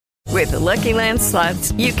With the Lucky Land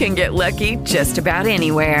Slots, you can get lucky just about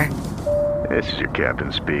anywhere. This is your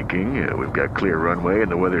captain speaking. We've got clear runway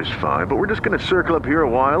and the weather's fine, but we're just going to circle up here a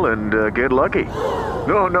while and get lucky.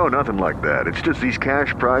 No, nothing like that. It's just these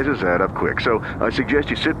cash prizes add up quick. So I suggest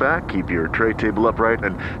you sit back, keep your tray table upright,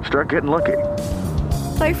 and start getting lucky.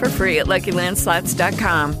 Play for free at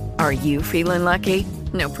LuckyLandSlots.com. Are you feeling lucky?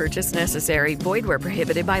 No purchase necessary. Void where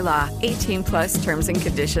prohibited by law. 18 plus terms and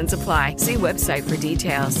conditions apply. See website for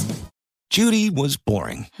details. Judy was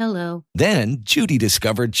boring. Hello. Then Judy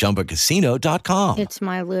discovered ChumbaCasino.com. It's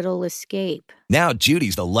my little escape. Now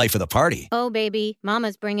Judy's the life of the party. Oh, baby,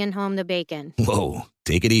 mama's bringing home the bacon. Whoa,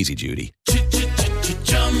 take it easy, Judy.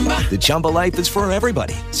 The Chumba life is for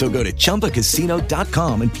everybody. So go to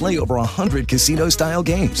ChumbaCasino.com and play over 100 casino-style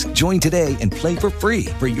games. Join today and play for free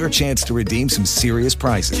for your chance to redeem some serious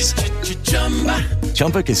prizes.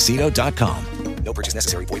 ChumbaCasino.com. No purchase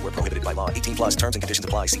necessary. Void where prohibited by law. 18 plus terms and conditions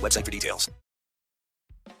apply. See website for details.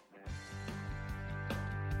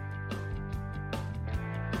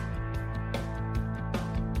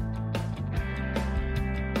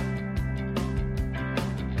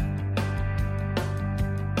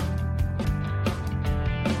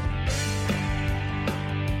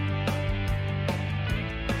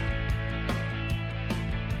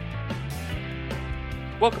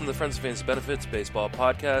 Welcome to the Friends of Fantasy Benefits Baseball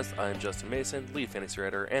Podcast. I'm Justin Mason, lead fantasy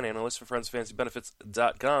writer and analyst for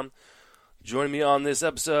friendsoffantasybenefits.com. Joining me on this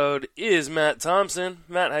episode is Matt Thompson.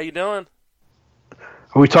 Matt, how you doing?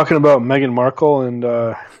 Are we talking about Meghan Markle and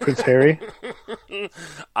Prince Harry?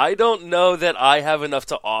 I don't know that I have enough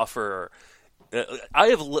to offer.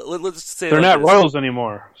 Let's say they're not royals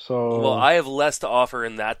anymore. So, well, I have less to offer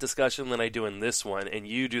in that discussion than I do in this one, and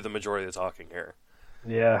you do the majority of the talking here.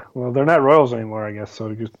 Yeah, well, they're not royals anymore, I guess, so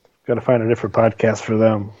you just got to find a different podcast for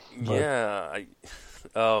them. But. Yeah,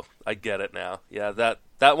 I get it now. Yeah,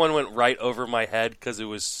 that one went right over my head because it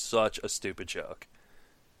was such a stupid joke.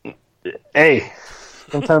 Hey,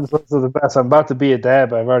 sometimes those are the best. I'm about to be a dad,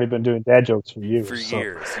 but I've already been doing dad jokes for years.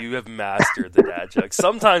 Years. You have mastered the dad jokes.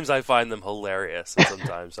 Sometimes I find them hilarious, and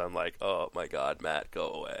sometimes I'm like, oh my God, Matt, go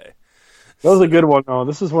away. That was a good one, though.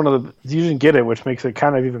 This is one of the... You didn't get it, which makes it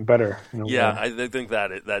kind of even better. Yeah, I think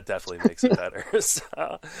that definitely makes it better. So,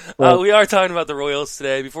 we are talking about the Royals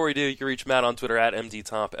today. Before we do, you can reach Matt on Twitter at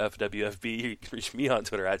MDTompFWFB. You can reach me on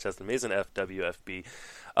Twitter at JustinMasonFWFB.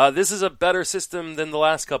 This is a better system than the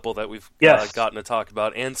last couple that we've gotten to talk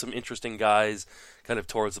about, and some interesting guys kind of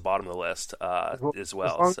towards the bottom of the list as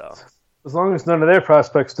well. As long as none of their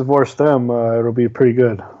prospects divorce them, it'll be pretty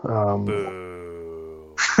good. Boo.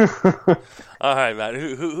 All right, Matt.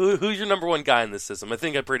 Who's your number one guy in this system? I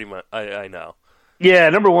think I know. Yeah,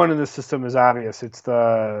 number one in this system is obvious. It's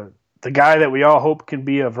the guy that we all hope can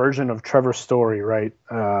be a version of Trevor Story, right?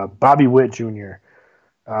 Bobby Witt Jr.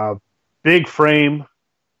 Big frame,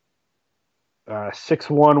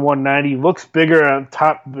 6'1", 190. Looks bigger on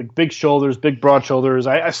top, big shoulders, big broad shoulders.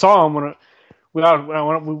 I saw him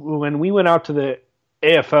when we went out to the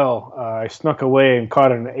AFL, I snuck away and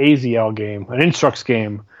caught an AZL game, an Instructs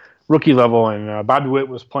game, rookie level, and Bobby Witt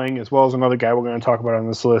was playing as well as another guy we're going to talk about on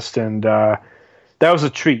this list, and that was a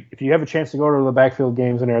treat. If you have a chance to go to the backfield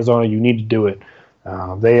games in Arizona, you need to do it.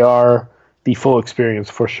 They are the full experience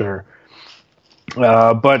for sure.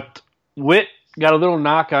 But Witt got a little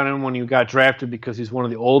knock on him when he got drafted because he's one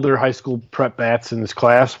of the older high school prep bats in this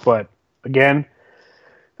class, but again,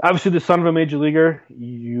 obviously, the son of a major leaguer,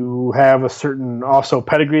 you have a certain also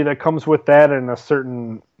pedigree that comes with that and a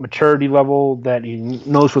certain maturity level that he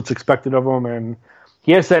knows what's expected of him. And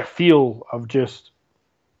he has that feel of just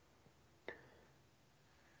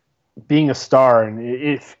being a star. And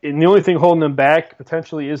the only thing holding him back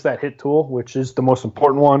potentially is that hit tool, which is the most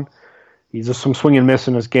important one. He's just some swing and miss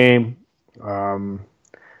in his game.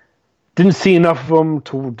 Didn't see enough of him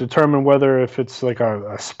to determine whether if it's like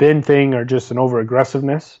a spin thing or just an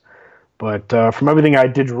over-aggressiveness. But from everything I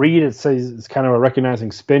did read, it says it's kind of a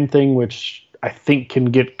recognizing spin thing, which I think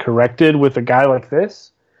can get corrected with a guy like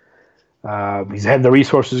this. He's had the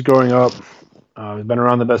resources growing up. He's been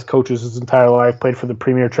around the best coaches his entire life, played for the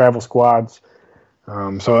premier travel squads.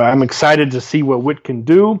 So I'm excited to see what Witt can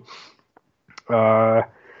do.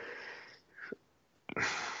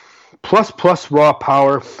 Plus raw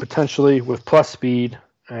power, potentially, with plus speed,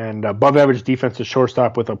 and above-average defensive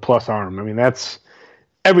shortstop with a plus arm. I mean, that's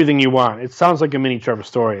everything you want. It sounds like a mini Trevor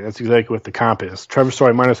Story. That's exactly what the comp is. Trevor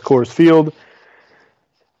Story minus Coors Field.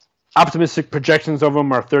 Optimistic projections of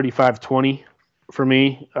him are 35-20 for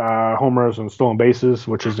me. Homers and stolen bases,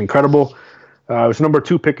 which is incredible. It was number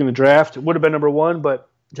 2 pick in the draft. It would have been number 1, but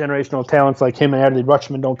generational talents like him and Adley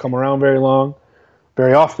Rutschman don't come around very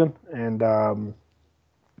often. And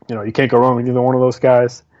you can't go wrong with either one of those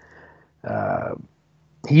guys.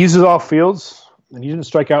 He uses all fields, and he didn't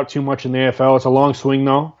strike out too much in the AFL. It's a long swing,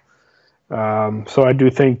 though. So I do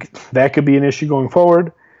think that could be an issue going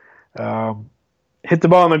forward. Hit the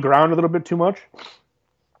ball on the ground a little bit too much.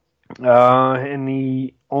 And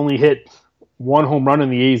he only hit one home run in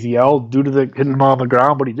the AZL due to the hitting the ball on the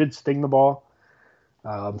ground, but he did sting the ball.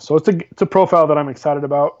 So it's a profile that I'm excited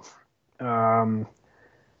about. And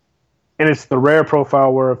it's the rare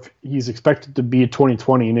profile where if he's expected to be a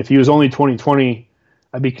 2020, and if he was only 2020,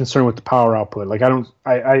 I'd be concerned with the power output. Like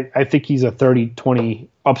I think he's a 30-20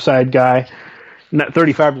 upside guy.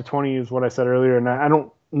 35 to 20 is what I said earlier, and I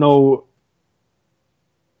don't know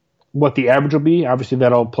what the average will be. Obviously,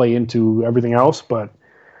 that'll play into everything else, but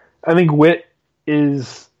I think Witt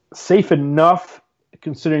is safe enough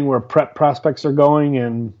considering where prep prospects are going,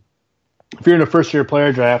 and if you're in a first-year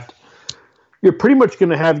player draft, you're pretty much going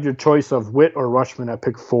to have your choice of Witt or Rutschman at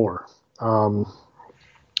pick 4. The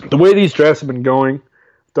way these drafts have been going,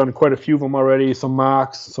 I've done quite a few of them already, some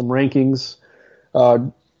mocks, some rankings.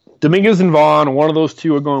 Dominguez and Vaughn, one of those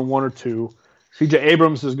two are going 1 or 2. CJ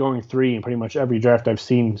Abrams is going 3 in pretty much every draft I've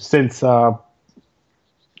seen since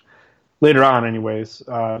later on anyways.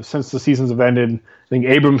 Since the seasons have ended, I think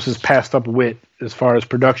Abrams has passed up Witt as far as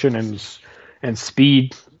production and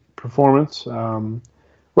speed performance.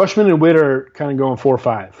 Rutschman and Witt are kind of going 4 or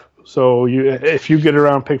 5. So if you get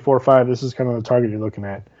around pick 4 or 5, this is kind of the target you're looking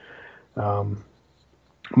at.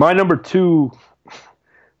 My number 2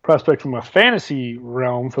 prospect from a fantasy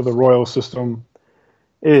realm for the Royal system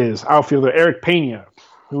is outfielder Eric Pena,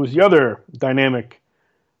 who was the other dynamic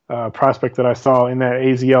prospect that I saw in that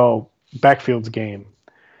AZL backfields game.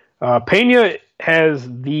 Pena has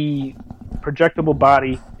the projectable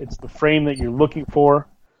body. It's the frame that you're looking for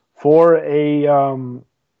a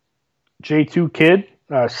J2 kid,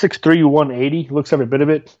 6'3", 180. He looks every bit of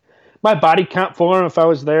it. My body count for him, if I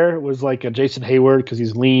was there, was like a Jason Hayward because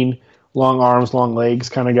he's lean, long arms, long legs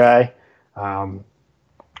kind of guy.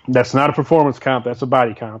 That's not a performance comp. That's a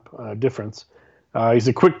body comp difference. He's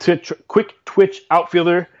a quick twitch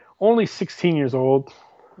outfielder, only 16 years old.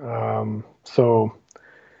 So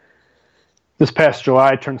this past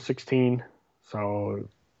July turned 16. So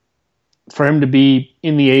for him to be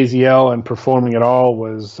in the AZL and performing at all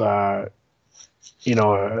was, a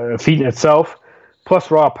feat in itself.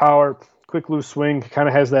 Plus raw power, quick loose swing, kind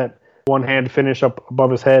of has that one-hand finish up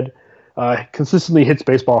above his head. Consistently hits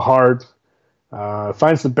baseball hard.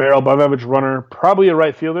 Finds the barrel, above average runner, probably a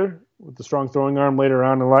right fielder with the strong throwing arm later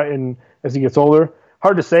on as he gets older.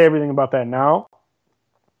 Hard to say everything about that now.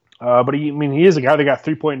 But he is a guy that got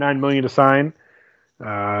 $3.9 million to sign. He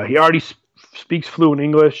already speaks fluent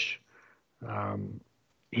English.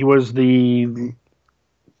 He was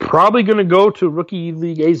probably going to go to Rookie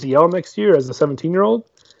League AZL next year as a 17-year-old,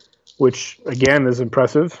 which, again, is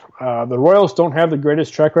impressive. The Royals don't have the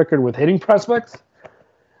greatest track record with hitting prospects.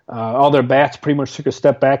 All their bats pretty much took a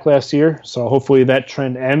step back last year, so hopefully that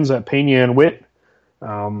trend ends at Pena and Witt.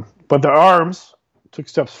 But their arms took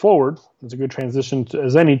steps forward. It's a good transition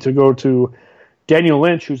as any to go to Daniel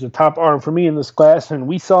Lynch, who's the top arm for me in this class, and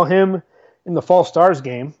we saw him in the Fall Stars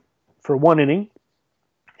game for 1 inning,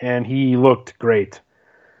 and he looked great.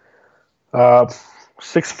 6'4",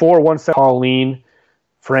 170 tall, lean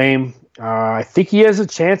frame. I think he has a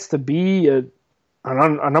chance to be a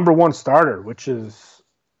number 1 starter, which is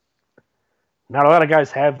not a lot of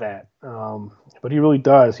guys have that, but he really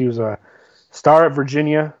does. He was a star at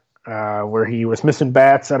Virginia, where he was missing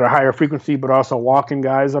bats at a higher frequency, but also walking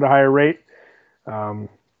guys at a higher rate.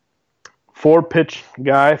 4-pitch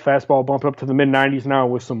guy, fastball bumped up to the mid-90s now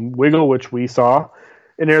with some wiggle, which we saw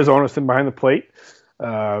in Arizona sitting behind the plate.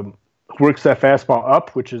 Works that fastball up,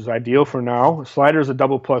 which is ideal for now. Slider's a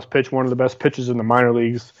double-plus pitch, one of the best pitches in the minor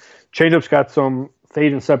leagues. Changeup's got some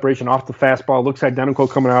fade and separation off the fastball. Looks identical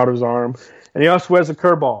coming out of his arm. And he also has a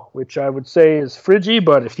curveball, which I would say is fridgy,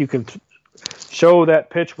 but if you can show that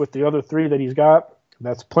pitch with the other 3 that he's got,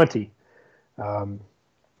 that's plenty.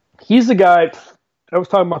 He's the guy, I was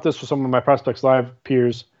talking about this with some of my Prospects Live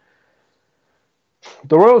peers.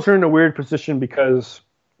 The Royals are in a weird position because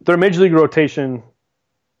their Major League rotation,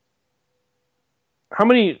 how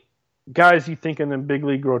many guys do you think in the big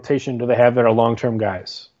league rotation do they have that are long-term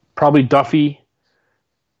guys? Probably Duffy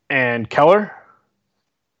and Keller.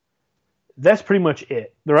 That's pretty much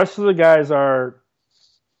it. The rest of the guys are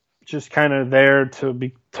just kind of there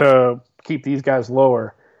to keep these guys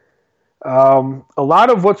lower. A lot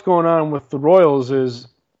of what's going on with the Royals is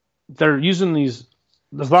they're using there's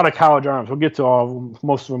a lot of college arms. We'll get to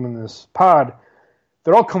most of them in this pod.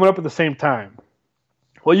 They're all coming up at the same time.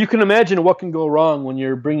 Well, you can imagine what can go wrong when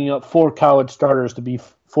you're bringing up 4 college starters to be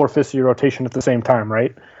 4/5 of your rotation at the same time,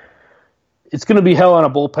 right? It's going to be hell on a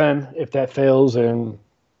bullpen if that fails, and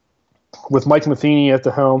with Mike Matheny at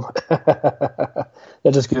the helm, that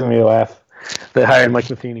just gives me a laugh. They hired Mike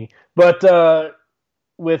Matheny. But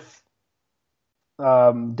with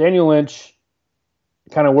Daniel Lynch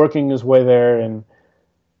kind of working his way there, and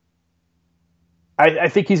I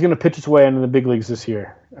think he's going to pitch his way into the big leagues this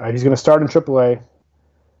year. He's going to start in AAA.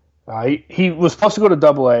 He was supposed to go to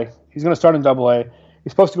AA. He's going to start in AA.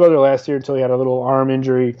 He's supposed to go there last year until he had a little arm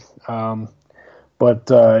injury.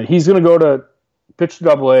 But he's going to go to pitch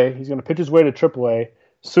to AA. He's going to pitch his way to AAA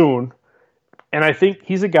soon. And I think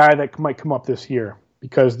he's a guy that might come up this year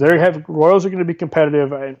because Royals are going to be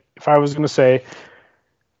competitive. If I was going to say,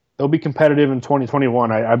 they'll be competitive in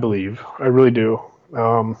 2021, I believe. I really do.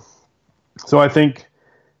 So I think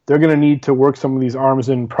they're going to need to work some of these arms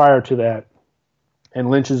in prior to that. And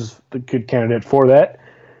Lynch is the good candidate for that.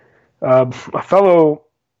 A fellow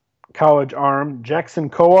college arm, Jackson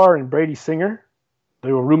Kowar and Brady Singer.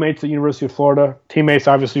 They were roommates at the University of Florida. Teammates,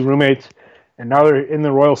 obviously roommates. And now they're in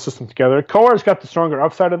the Royal system together. Kowar's got the stronger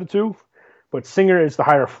upside of the two, but Singer is the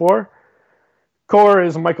higher floor. Kowar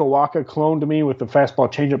is a Michael Wacha clone to me with the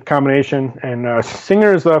fastball changeup combination, and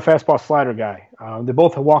Singer is the fastball slider guy. They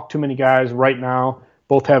both have walked too many guys right now.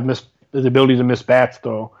 Both have the ability to miss bats,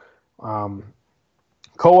 though.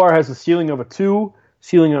 Kowar has a ceiling of a 2,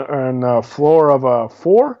 ceiling and a floor of a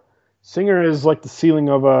 4. Singer is like the ceiling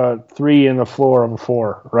of a 3 and the floor of a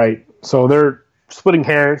 4, right? So they're splitting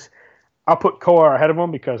hairs. I'll put Kowar ahead of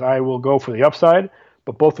him because I will go for the upside,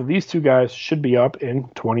 but both of these two guys should be up in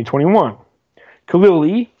 2021. Khalil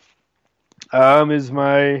Lee is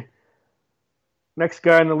my next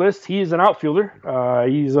guy on the list. He is an outfielder.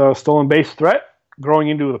 He's a stolen base threat, growing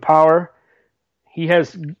into the power. He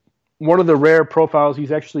has one of the rare profiles.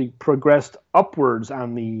 He's actually progressed upwards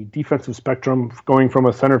on the defensive spectrum, going from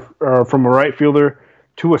a right fielder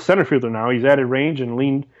to a center fielder now. He's added range and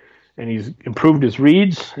leaned, and he's improved his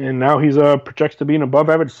reads, and now he's projects to be an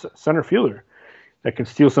above-average center fielder that can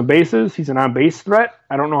steal some bases. He's an on-base threat.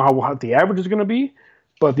 I don't know how the average is going to be,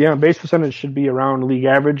 but the on-base percentage should be around league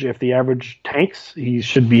average. If the average tanks, he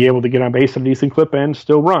should be able to get on base at a decent clip and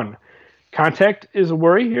still run. Contact is a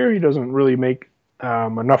worry here. He doesn't really make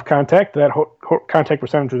enough contact. That contact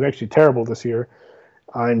percentage was actually terrible this year.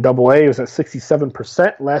 In AA, it was at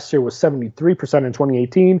 67%. Last year was 73% in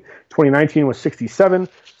 2018. 2019 was 67%.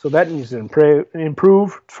 So that needs to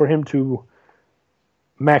improve for him to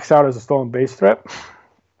max out as a stolen base threat.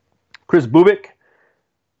 Chris Bubik,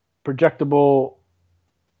 projectable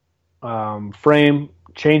frame,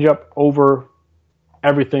 changeup over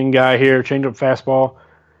everything guy here, changeup fastball.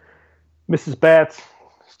 Misses bats,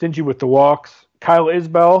 stingy with the walks. Kyle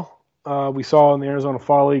Isbell, we saw in the Arizona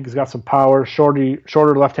Fall League, has got some power,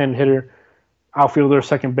 shorter left-handed hitter, outfielder,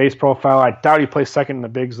 second base profile. I doubt he plays second in the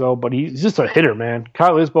bigs, though, but he's just a hitter, man.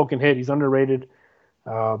 Kyle Isbell can hit. He's underrated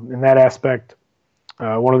in that aspect.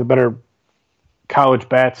 One of the better college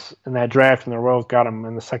bats in that draft, and the Royals got him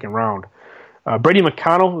in the second round. Brady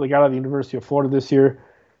McConnell, they got out of the University of Florida this year.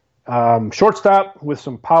 Shortstop with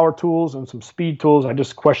some power tools and some speed tools. I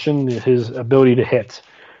just question his ability to hit.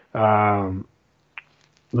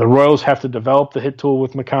 The Royals have to develop the hit tool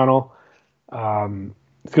with McConnell.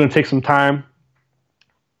 It's going to take some time.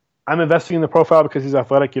 I'm investing in the profile because he's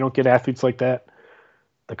athletic. You don't get athletes like that.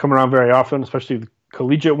 They come around very often, especially the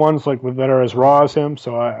collegiate ones that are as raw as him.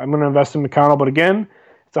 So I'm going to invest in McConnell. But again,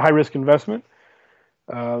 it's a high-risk investment.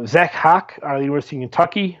 Zach Hawk out of the University of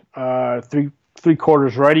Kentucky,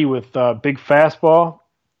 three-quarters righty with big fastball,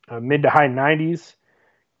 mid to high 90s,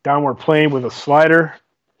 downward plane with a slider.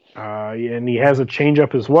 And he has a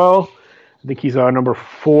changeup as well. I think he's a number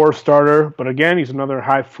 4 starter, but again, he's another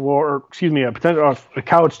high floor. A potential a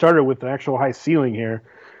college starter with an actual high ceiling here.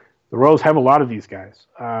 The Royals have a lot of these guys.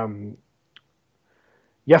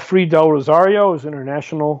 Jeffrey Del Rosario is an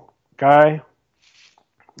international guy.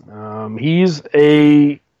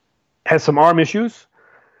 Has some arm issues,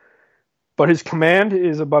 but his command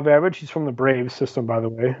is above average. He's from the Braves system, by the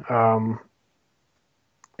way,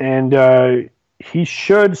 and he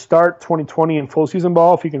should start 2020 in full season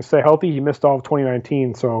ball if he can stay healthy. He missed all of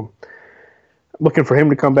 2019, so looking for him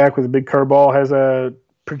to come back with a big curveball.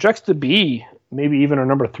 Projects to be maybe even a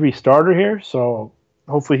number 3 starter here, so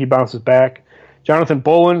hopefully he bounces back. Jonathan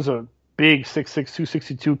Boland's a big 6'6",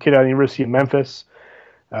 262 kid out of the University of Memphis.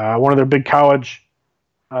 One of their big college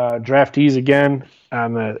draftees again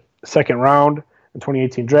on the second round in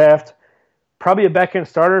 2018 draft. Probably a back-end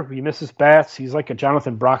starter. He misses bats. He's like a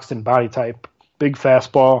Jonathan Broxton body type. Big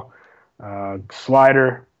fastball,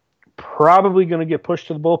 slider, probably going to get pushed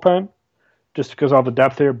to the bullpen just because of all the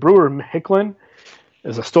depth there. Brewer Hicklin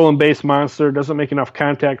is a stolen base monster, doesn't make enough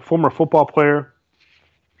contact, former football player,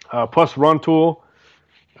 plus run tool.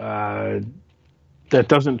 That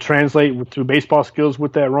doesn't translate to baseball skills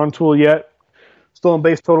with that run tool yet. Stolen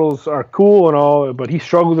base totals are cool and all, but he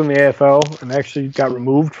struggled in the AFL and actually got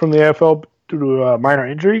removed from the AFL due to a minor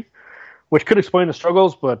injury, which could explain the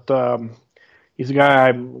struggles, but he's a guy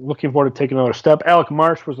I'm looking forward to taking another step. Alec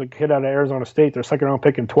Marsh was a kid out of Arizona State, their second-round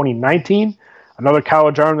pick in 2019. Another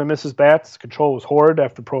college arm that misses bats. Control was horrid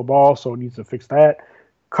after pro ball, so it needs to fix that.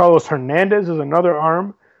 Carlos Hernandez is another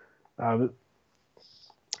arm.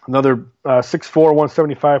 Another 6'4",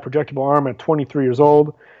 175 projectable arm at 23 years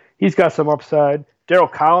old. He's got some upside.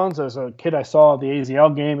 Daryl Collins is a kid I saw at the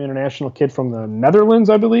AZL game, international kid from the Netherlands,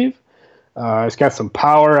 I believe. He's got some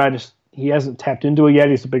power. He hasn't tapped into it yet.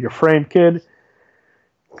 He's a bigger frame kid.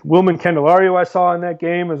 Wilman Candelario I saw in that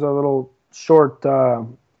game is a little short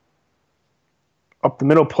up the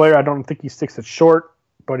middle player. I don't think he sticks it short,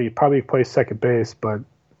 but he probably plays second base. But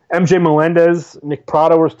MJ Melendez, Nick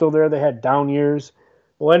Prado were still there. They had down years.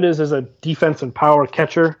 Melendez is a defense and power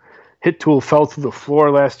catcher. Hit tool fell through the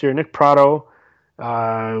floor last year. Nick Prado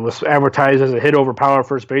was advertised as a hit over power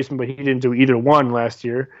first baseman, but he didn't do either one last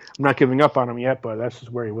year. I'm not giving up on him yet, but that's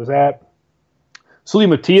just where he was at. Sully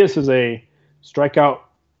Matias is a strikeout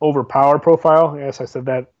over power profile. Yes, I said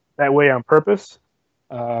that way on purpose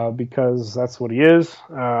because that's what he is.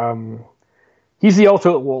 He's the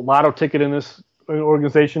ultimate lotto ticket in this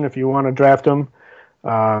organization. If you want to draft him,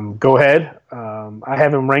 go ahead. I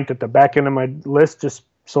have him ranked at the back end of my list just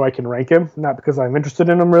so I can rank him, not because I'm interested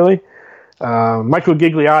in him really. Michael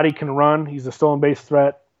Gigliotti can run. He's a stolen base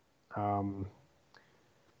threat.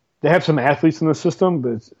 They have some athletes in the system,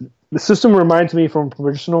 but the system reminds me from a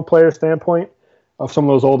professional player standpoint of some of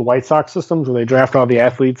those old White Sox systems where they draft all the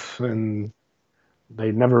athletes and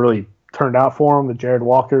they never really turned out for them, the Jared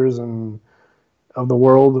Walkers and of the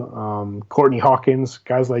world, Courtney Hawkins,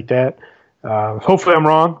 guys like that. Hopefully I'm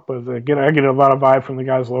wrong, but again, I get a lot of vibe from the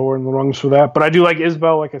guys lower in the rungs for that. But I do like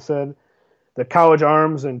Isbell, like I said, the college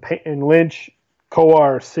arms and Lynch,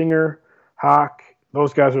 Kowar, Singer, Hawk,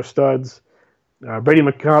 those guys are studs. Brady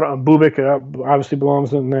McConnell, Bubik obviously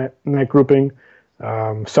belongs in that grouping.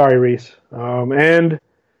 Sorry, Reese. And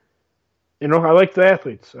I like the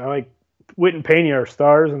athletes. I like Witt and Pena are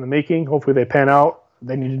stars in the making. Hopefully they pan out.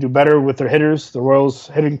 They need to do better with their hitters. The Royals'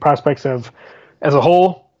 hitting prospects have, as a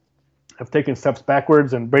whole, have taken steps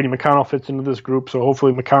backwards, and Brady McConnell fits into this group. So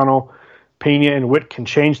hopefully McConnell, Pena, and Witt can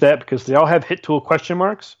change that because they all have hit tool question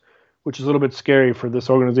marks, which is a little bit scary for this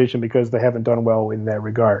organization because they haven't done well in that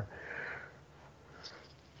regard.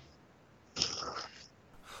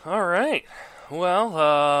 All right.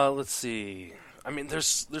 Well, let's see. I mean,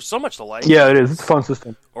 there's so much to like. Yeah, it is. It's a fun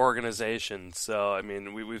system. Organization. So, I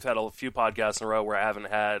mean, we've had a few podcasts in a row where I haven't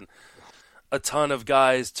had a ton of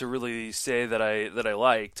guys to really say that I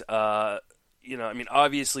liked. I mean,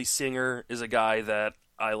 obviously Singer is a guy that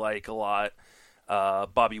I like a lot.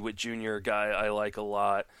 Bobby Witt Jr., guy I like a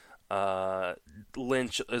lot.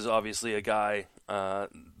 Lynch is obviously a guy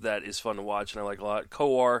that is fun to watch and I like a lot.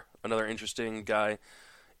 Kowar, another interesting guy.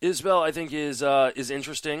 Isbell, I think, is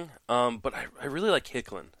interesting, but I really like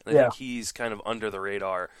Hicklin. I think he's kind of under the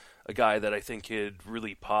radar, a guy that I think could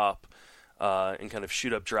really pop and kind of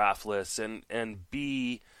shoot up draft lists and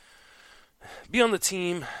be on the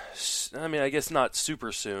team. I mean, I guess not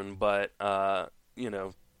super soon, but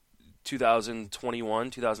 2021,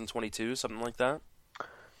 2022, something like that.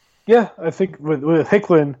 Yeah, I think with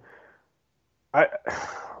Hicklin, I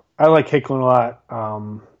like Hicklin a lot.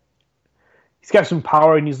 He's got some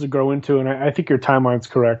power he needs to grow into, and I think your timeline's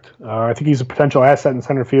correct. I think he's a potential asset in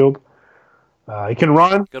center field. He can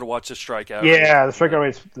run. Got to watch the strikeout. Yeah, the strikeout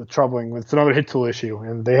rate's troubling. It's another hit tool issue,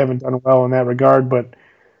 and they haven't done well in that regard. But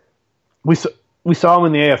we saw him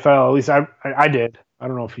in the AFL. At least I did. I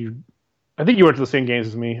don't know if you. I think you went to the same games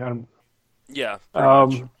as me. Yeah.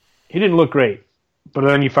 He didn't look great, but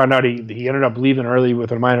then you found out he ended up leaving early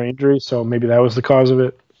with a minor injury, so maybe that was the cause of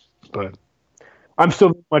it. But I'm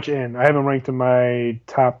still much in. I haven't ranked in my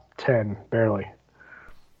top 10, barely.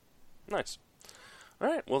 Nice. All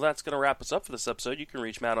right, well, that's going to wrap us up for this episode. You can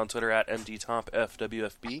reach Matt on Twitter at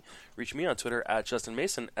MDTopFWFB. Reach me on Twitter at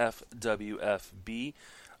JustinMasonFWFB.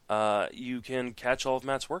 You can catch all of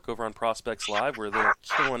Matt's work over on Prospects Live, where they're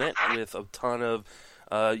killing it with a ton of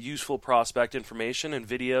useful prospect information and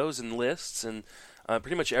videos and lists and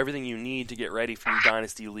pretty much everything you need to get ready for your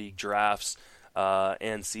Dynasty League drafts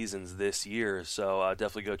and seasons this year. So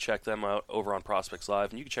definitely go check them out over on Prospects Live.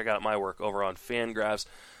 And you can check out my work over on Fangraphs,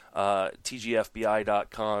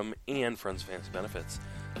 TGFBI.com, and Friends of Fantasy Benefits.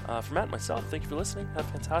 For Matt and myself, thank you for listening. Have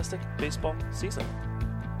a fantastic baseball season.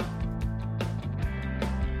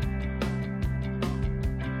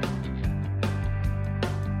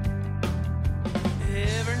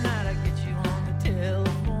 Every night I get you on the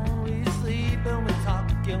telephone. We sleep and we talk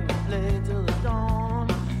and we play till the dawn.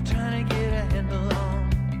 Trying to get a handle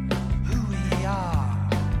on who we are.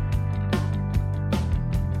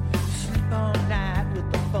 Sleep all night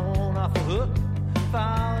with the phone off the hook.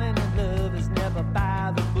 Fall